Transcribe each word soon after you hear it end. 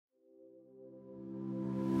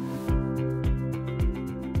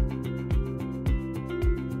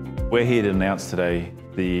We're here to announce today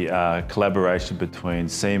the collaboration between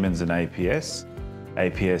Siemens and APS.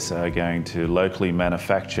 APS are going to locally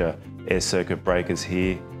manufacture air circuit breakers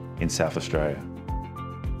here in South Australia.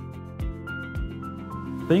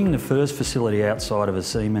 Being the first facility outside of a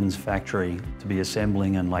Siemens factory to be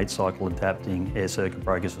assembling and late cycle adapting air circuit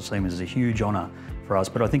breakers for Siemens is a huge honour for us,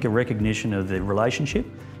 but I think a recognition of the relationship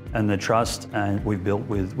and the trust we've built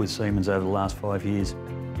with Siemens over the last 5 years.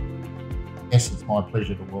 Yes, it's my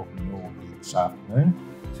pleasure to welcome you all here this afternoon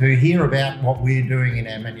to hear about what we're doing in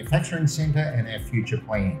our manufacturing centre and our future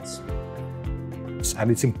plans.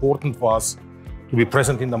 And it's important for us to be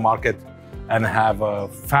present in the market and have a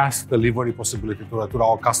fast delivery possibility to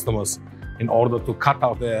our customers in order to cut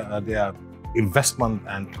out their investment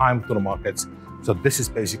and time to the markets. So this is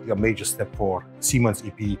basically a major step for Siemens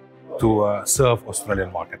EP to serve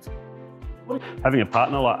Australian market. Having a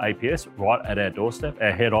partner like APS right at our doorstep,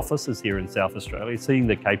 our head office is here in South Australia, seeing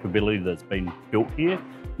the capability that's been built here,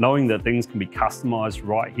 knowing that things can be customised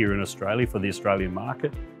right here in Australia for the Australian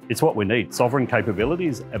market, it's what we need. Sovereign capability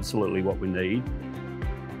is absolutely what we need.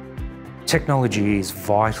 Technology is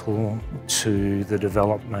vital to the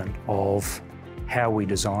development of how we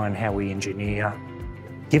design, how we engineer.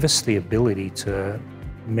 Give us the ability to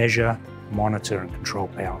measure, monitor and control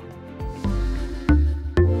power.